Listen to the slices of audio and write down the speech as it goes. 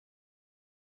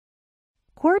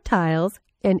Quartiles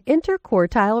and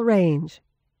Interquartile range.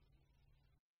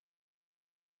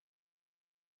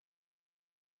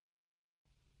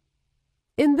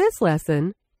 In this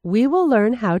lesson, we will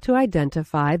learn how to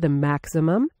identify the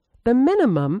maximum, the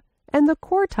minimum, and the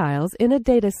quartiles in a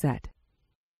dataset.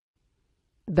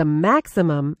 The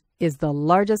maximum is the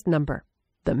largest number.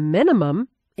 The minimum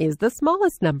is the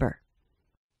smallest number.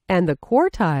 And the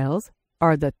quartiles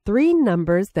are the three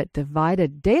numbers that divide a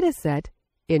dataset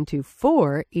into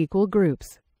 4 equal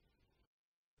groups.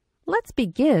 Let's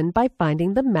begin by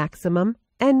finding the maximum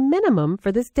and minimum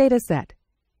for this dataset.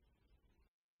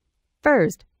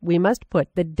 First, we must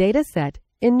put the dataset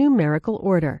in numerical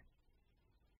order.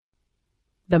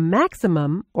 The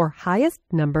maximum or highest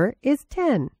number is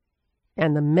 10,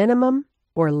 and the minimum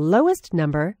or lowest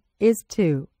number is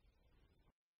 2.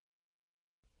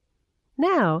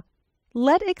 Now,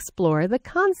 let's explore the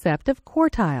concept of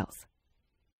quartiles.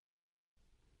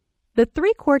 The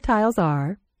 3 quartiles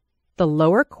are the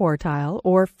lower quartile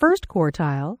or first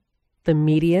quartile, the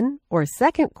median or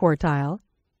second quartile,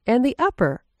 and the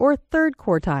upper or third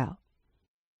quartile.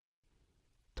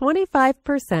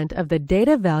 25% of the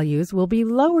data values will be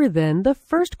lower than the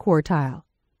first quartile,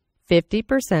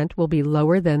 50% will be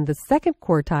lower than the second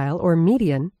quartile or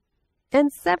median,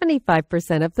 and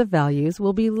 75% of the values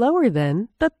will be lower than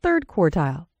the third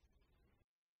quartile.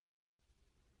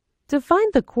 To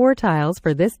find the quartiles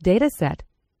for this dataset,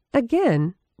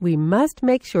 again, we must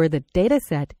make sure the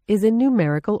dataset is in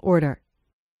numerical order.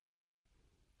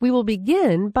 We will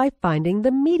begin by finding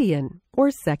the median or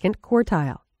second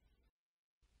quartile.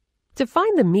 To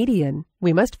find the median,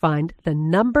 we must find the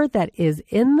number that is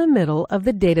in the middle of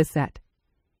the dataset.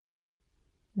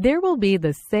 There will be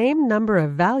the same number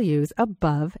of values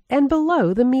above and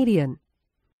below the median.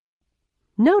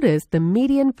 Notice the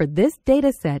median for this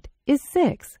dataset is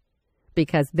 6,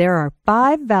 because there are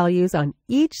 5 values on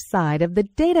each side of the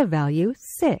data value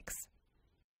 6.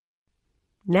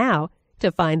 Now,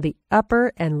 to find the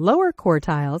upper and lower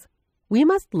quartiles, we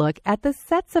must look at the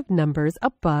sets of numbers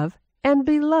above and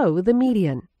below the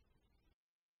median.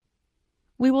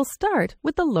 We will start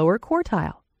with the lower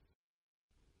quartile.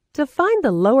 To find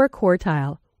the lower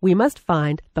quartile, we must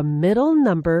find the middle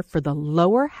number for the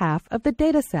lower half of the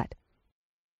dataset.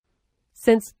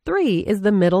 Since 3 is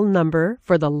the middle number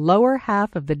for the lower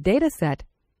half of the dataset,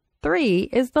 3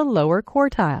 is the lower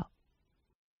quartile.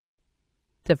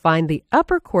 To find the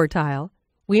upper quartile,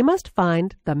 we must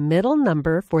find the middle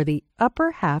number for the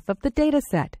upper half of the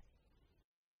dataset.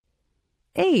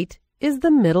 8 is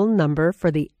the middle number for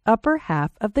the upper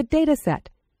half of the dataset,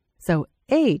 so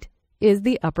 8 is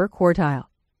the upper quartile.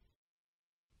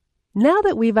 Now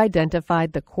that we've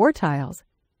identified the quartiles,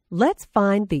 let's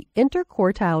find the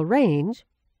interquartile range,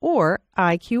 or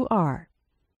IQR.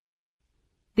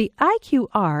 The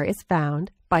IQR is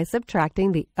found by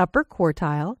subtracting the upper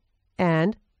quartile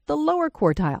and the lower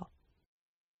quartile.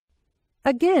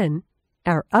 Again,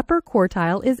 our upper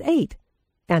quartile is 8,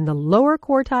 and the lower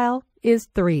quartile is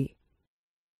 3,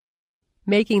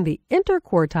 making the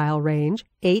interquartile range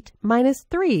 8 minus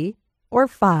 3, or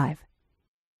 5.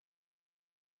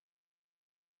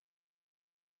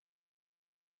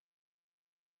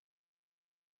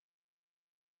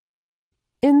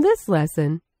 In this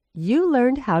lesson, you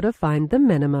learned how to find the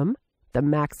minimum, the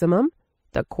maximum,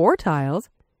 the quartiles,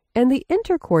 and the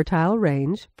interquartile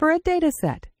range for a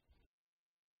dataset.